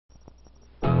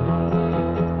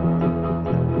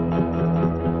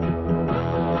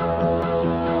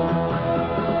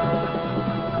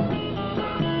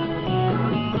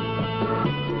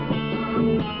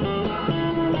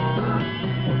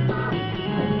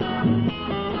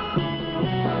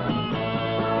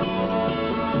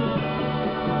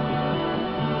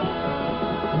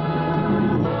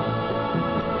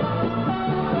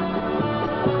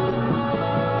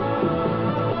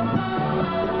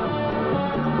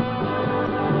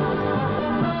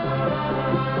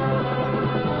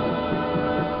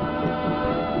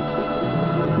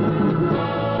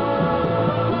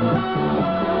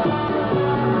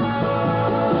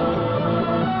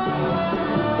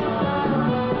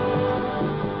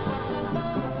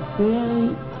Very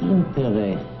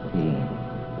interesting.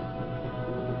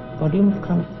 But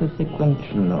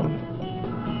inconsequential.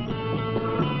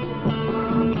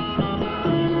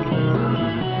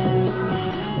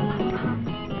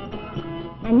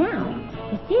 And now,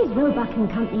 the Sears Roebuck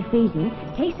and Company Freezing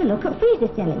takes a look at freezer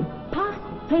selling, past,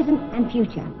 present and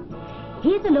future.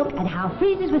 Here's a look at how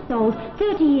freezers were sold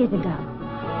 30 years ago.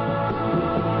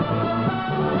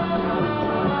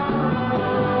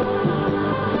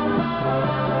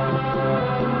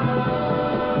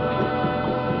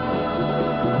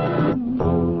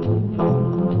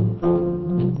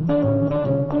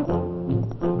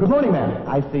 Good morning, ma'am.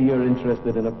 I see you're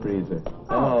interested in a freezer.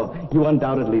 Oh, you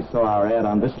undoubtedly saw our ad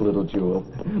on this little jewel.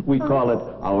 We call it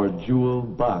our jewel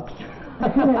box.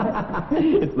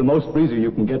 It's the most freezer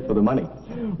you can get for the money.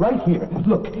 Right here,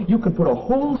 look, you could put a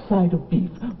whole side of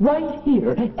beef. Right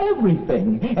here,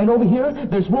 everything. And over here,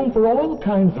 there's room for all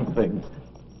kinds of things.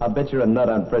 I bet you're a nut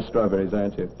on fresh strawberries,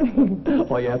 aren't you?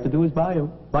 All you have to do is buy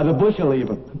them. By the bushel,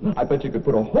 even. I bet you could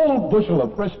put a whole bushel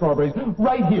of fresh strawberries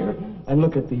right here. And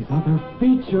look at these other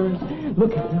features.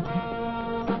 Look at them.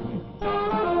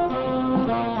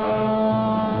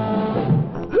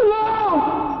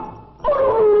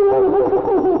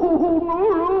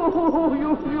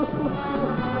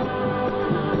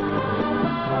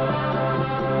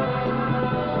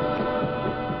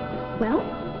 Well,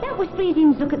 that was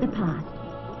Freezing's look at the past.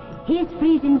 Here's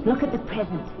Freezing's look at the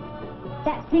present.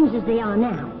 That's things as they are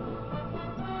now.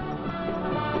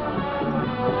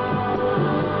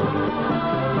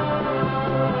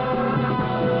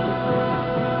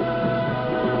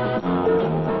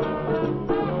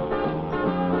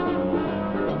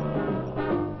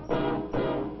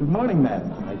 Good morning,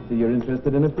 ma'am. I see you're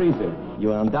interested in a freezer.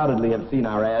 You undoubtedly have seen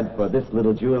our ad for this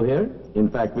little jewel here. In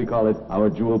fact, we call it our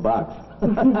jewel box.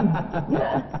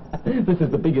 This is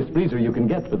the biggest freezer you can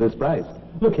get for this price.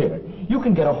 Look here, you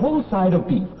can get a whole side of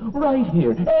beef. Right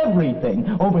here, everything.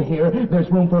 Over here,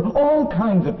 there's room for all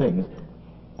kinds of things.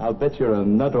 I'll bet you're a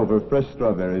nut over fresh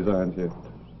strawberries, aren't you?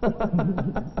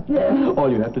 All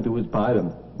you have to do is buy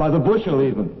them. By the bushel,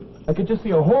 even. I could just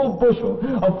see a whole bushel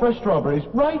of fresh strawberries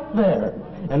right there.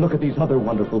 And look at these other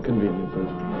wonderful conveniences.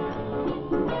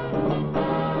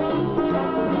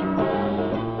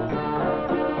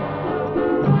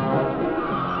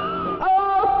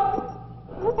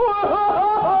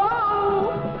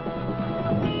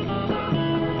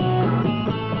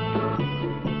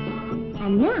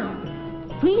 And now,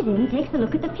 Freezing takes a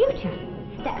look at the future.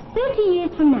 That's 30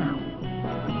 years from now.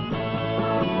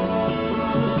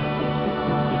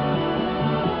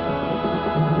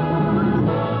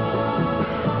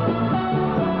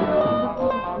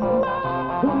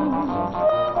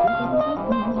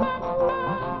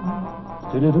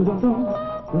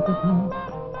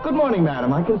 Good morning,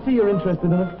 madam. I can see you're interested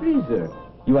in a freezer.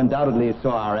 You undoubtedly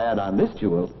saw our ad on this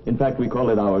jewel. In fact, we call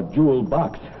it our jewel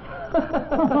box.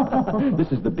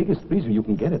 This is the biggest freezer you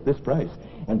can get at this price.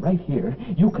 And right here,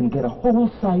 you can get a whole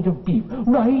side of beef.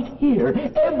 Right here,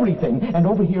 everything. And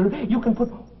over here, you can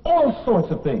put all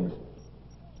sorts of things.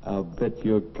 I'll bet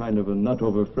you're kind of a nut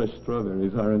over fresh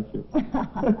strawberries, aren't you?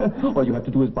 All you have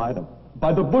to do is buy them.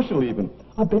 By the bushel, even.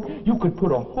 I bet you could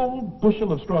put a whole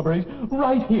bushel of strawberries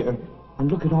right here.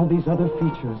 And look at all these other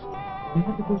features.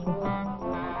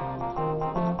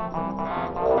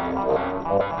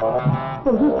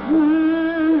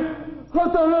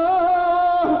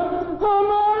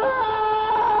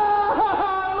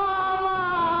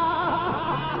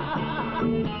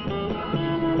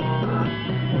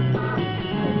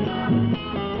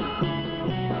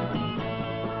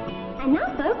 And now,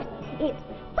 folks, it's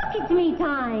Fuck It To Me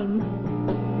time.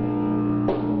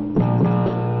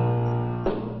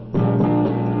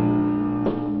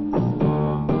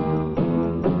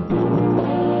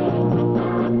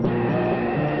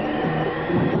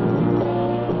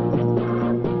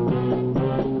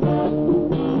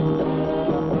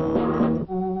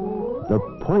 The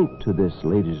point to this,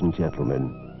 ladies and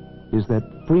gentlemen, is that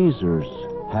freezers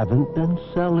haven't been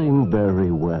selling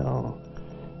very well.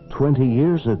 20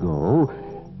 years ago,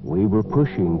 we were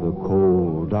pushing the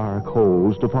cold, dark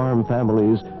holes to farm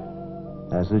families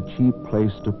as a cheap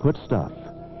place to put stuff.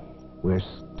 We're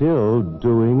still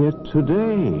doing it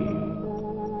today.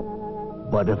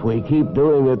 But if we keep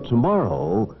doing it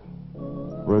tomorrow,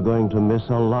 we're going to miss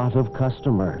a lot of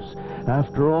customers.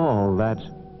 After all, that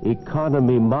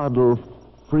economy model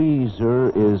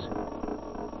freezer is...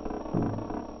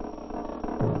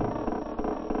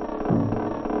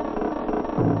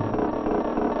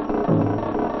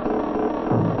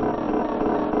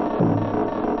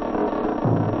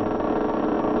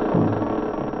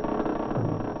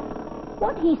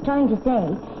 What he's trying to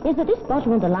say is that this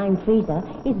bottom-of-the-line freezer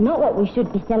is not what we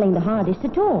should be selling the hardest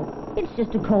at all. It's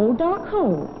just a cold, dark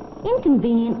hole.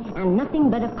 Inconvenient and nothing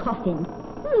but a coffin.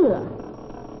 Ugh.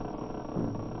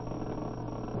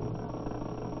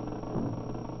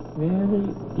 Very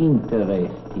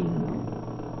interesting,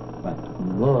 but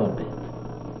morbid.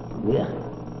 Yeah.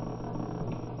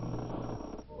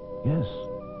 Yes,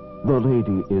 the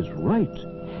lady is right.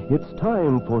 It's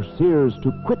time for Sears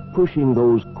to quit pushing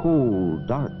those cold,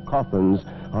 dark coffins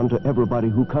onto everybody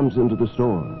who comes into the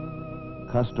store.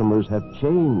 Customers have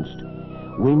changed.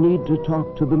 We need to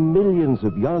talk to the millions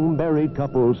of young married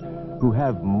couples who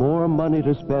have more money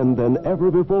to spend than ever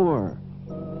before.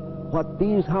 What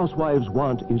these housewives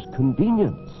want is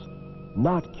convenience,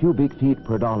 not cubic feet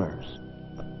per dollars.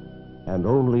 And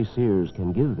only Sears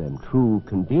can give them true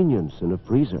convenience in a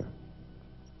freezer.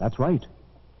 That's right.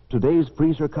 Today's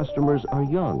freezer customers are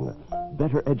young,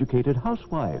 better educated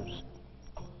housewives.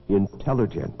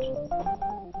 Intelligent.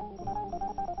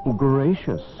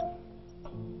 Gracious.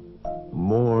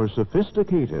 More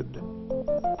sophisticated.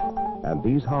 And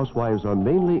these housewives are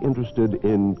mainly interested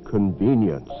in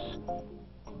convenience.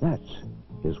 That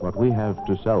is what we have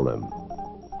to sell them.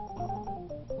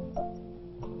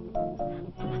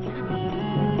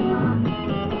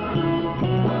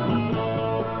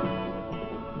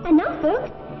 And now, folks,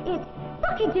 it's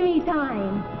bucketry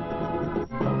time.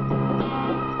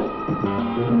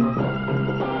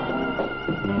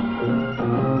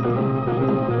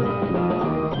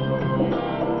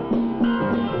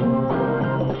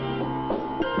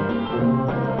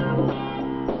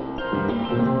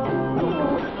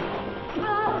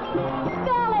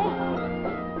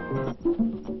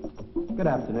 Good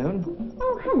afternoon.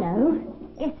 Oh, hello.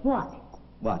 Guess what?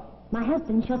 What? My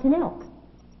husband shot an elk.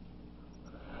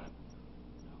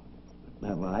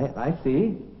 Well, I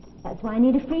see. That's why I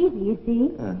need a freezer, you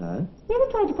see. Uh-huh. You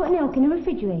ever tried to put an elk in a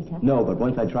refrigerator? No, but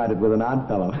once I tried it with an odd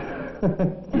fellow. I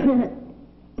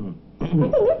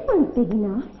think this one's big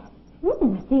enough. I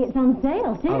see it's on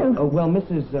sale, too. Well,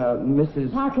 Mrs.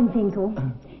 Parkenfinkel.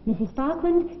 Mrs.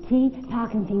 Falkland T.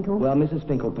 Parkenfinkel. Well, Mrs.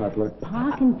 Finkelpurpler.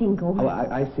 Parkenfinkel. Oh,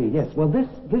 I see, yes. Well, this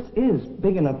is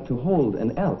big enough to hold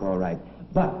an elk, all right.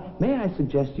 But may I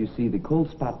suggest you see the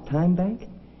Cold Spot Time Bank?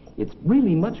 It's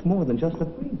really much more than just a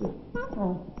freezer.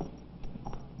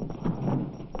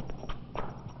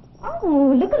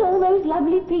 Oh, look at all those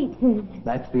lovely pizzas.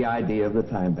 That's the idea of the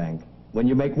Time Bank. When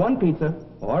you make one pizza,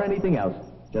 or anything else,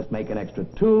 just make an extra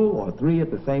 2 or 3 at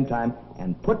the same time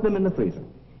and put them in the freezer.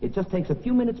 It just takes a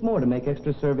few minutes more to make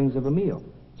extra servings of a meal.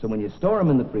 So when you store them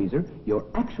in the freezer, you're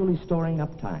actually storing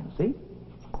up time, see?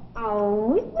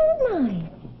 Oh, isn't that nice?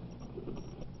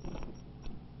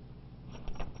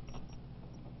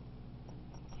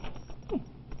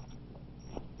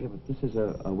 Yeah, but this is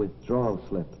a withdrawal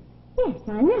slip. Yes,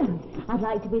 I know. I'd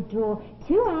like to withdraw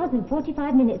 2 hours and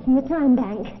 45 minutes from the time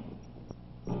bank.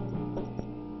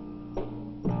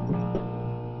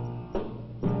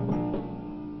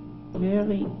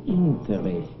 Very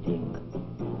interesting.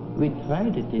 We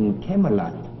tried it in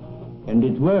Camelot, and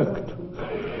it worked.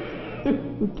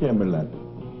 Camelot.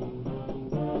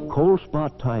 Cold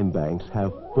Spot Time Banks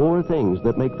have 4 things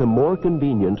that make them more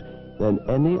convenient than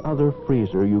any other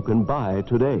freezer you can buy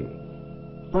today.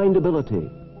 Findability,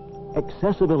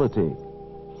 accessibility,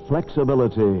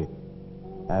 flexibility,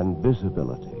 and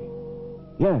visibility.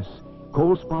 Yes,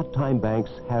 Cold Spot Time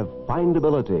Banks have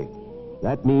findability.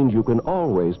 That means you can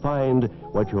always find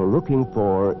what you're looking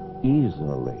for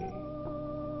easily.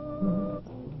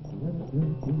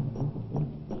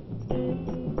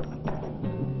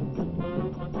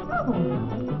 Oh,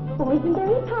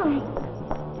 boysenberry pie.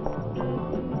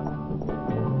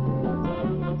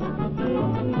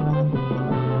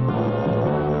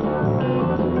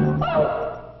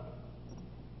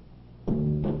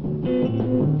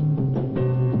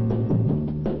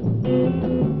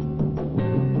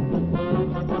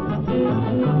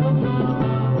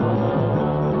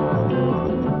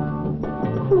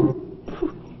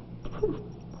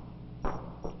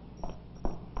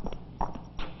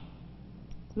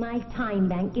 My time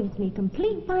bank gives me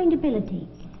complete findability.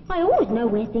 I always know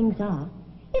where things are.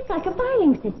 It's like a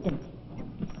filing system.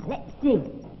 Now, let's see.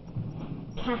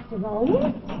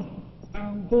 Casseroles.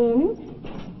 And then,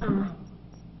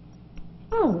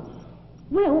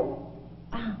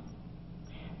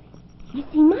 you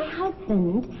see, my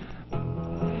husband...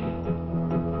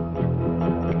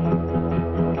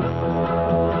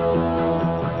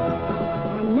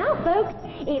 And now, folks,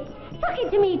 it's suck it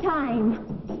to me time.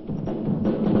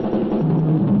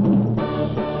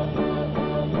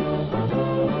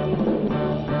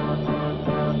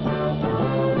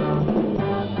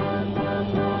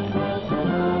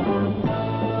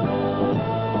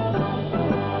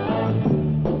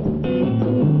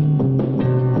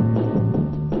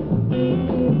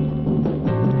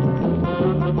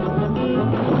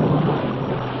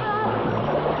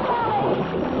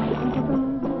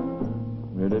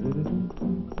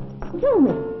 Tell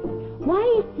me, why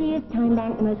is Sears Time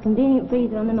Bank the most convenient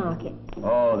freezer on the market?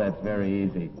 Oh, that's very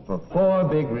easy. For 4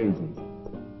 big reasons.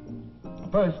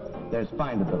 First, there's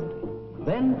findability.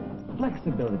 Then,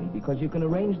 flexibility, because you can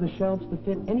arrange the shelves to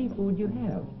fit any food you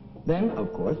have. Then,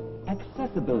 of course,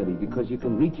 accessibility, because you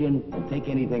can reach in and take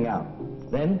anything out.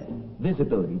 Then,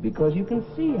 visibility, because you can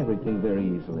see everything very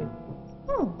easily.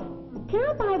 Oh, can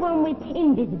I buy one with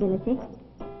invisibility?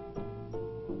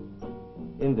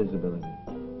 Invisibility.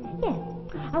 Yes.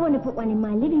 I want to put one in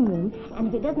my living room, and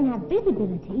if it doesn't have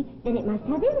visibility, then it must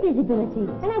have invisibility,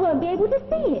 and I won't be able to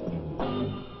see it.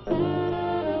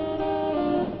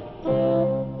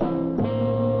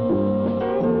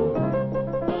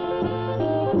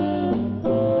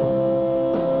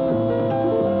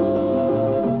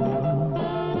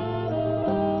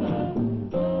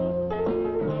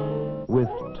 With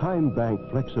Time Bank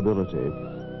flexibility,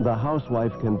 the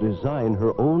housewife can design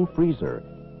her own freezer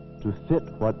to fit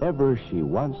whatever she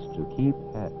wants to keep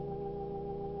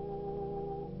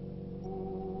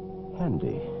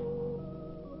handy.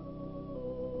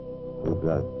 We've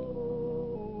got...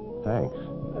 Thanks.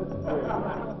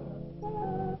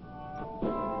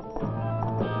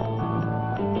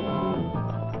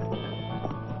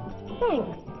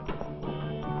 Thanks.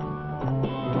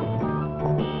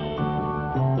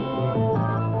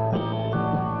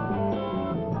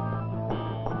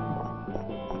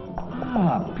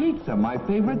 Ah, pizza, my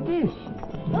favorite dish.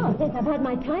 Oh, since I've had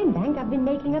my Time Bank, I've been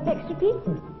making up extra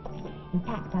pizzas. In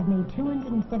fact, I've made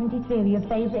 273 of your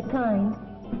favorite kinds.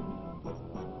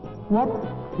 What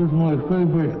is my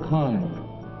favorite kind?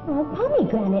 Oh,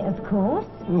 pomegranate, of course.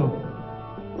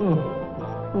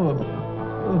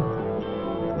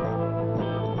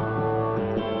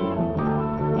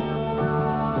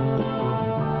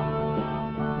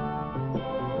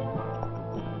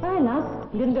 Hi, love.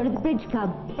 I'm going to go to the fridge cub.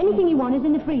 Anything you want is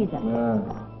in the freezer.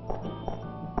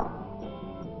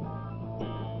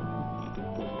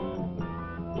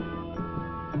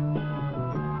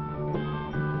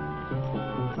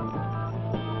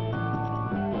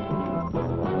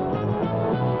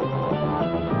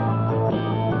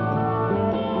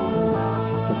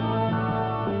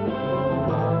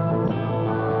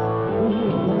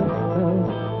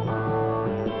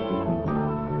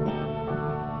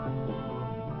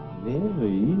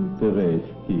 Very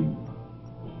interesting.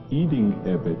 Eating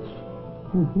habits.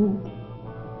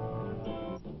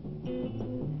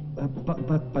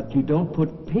 But you don't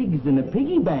put pigs in a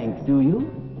piggy bank, do you?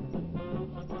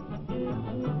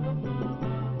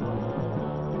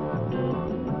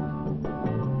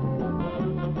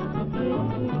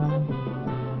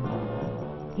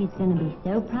 He's going to be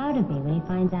so proud of me when he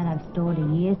finds out I've stored a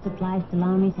year's supply of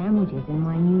salami sandwiches in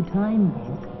my new Time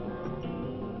Bank.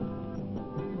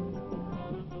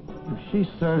 If she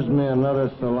serves me another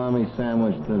salami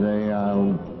sandwich today,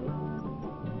 I'll...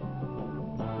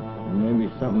 maybe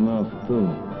something else, too.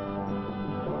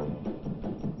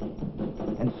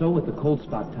 And so with the Cold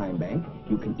Spot Time Bank,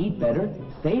 you can eat better,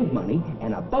 save money,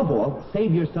 and above all,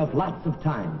 save yourself lots of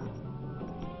time.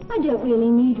 I don't really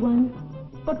need one.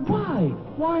 But why?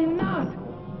 Why not?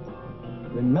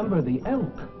 Remember the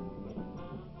elk.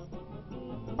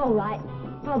 All right,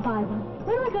 I'll buy one.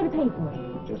 Where do I go to pay for it?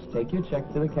 Just take your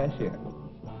check to the cashier.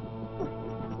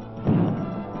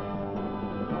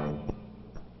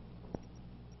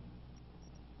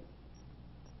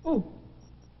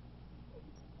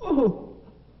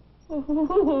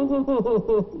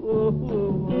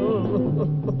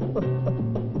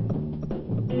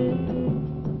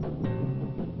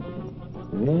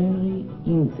 Very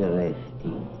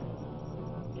interesting,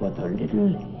 but a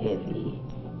little heavy.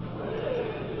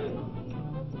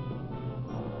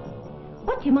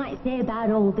 What you might say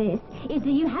about all this is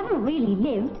that you haven't really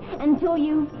lived until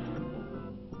you've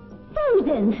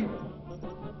frozen.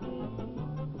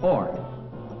 Or,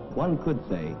 one could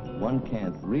say, one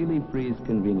can't really freeze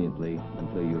conveniently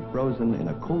until you're frozen in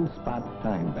a Cold Spot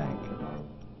Time Bank.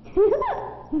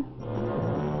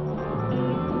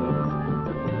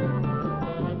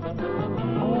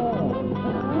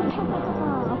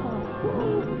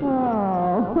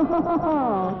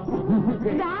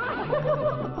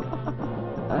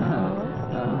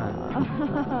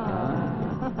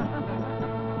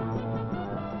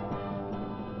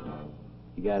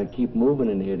 You gotta keep moving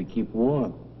in here to keep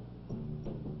warm.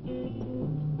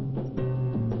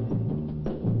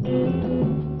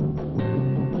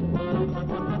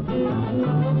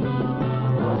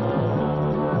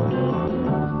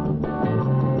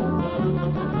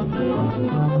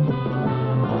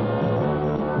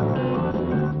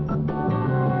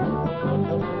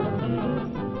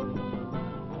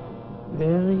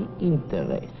 Very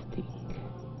interesting.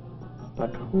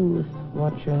 But who's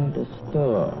watching the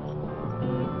store?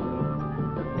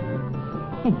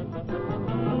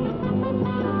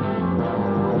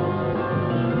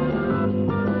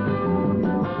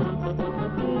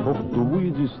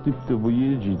 Вийде стипте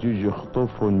воєджі, дюжі хто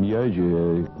фон яджі,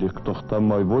 як то хта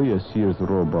май воя Sears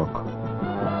робак.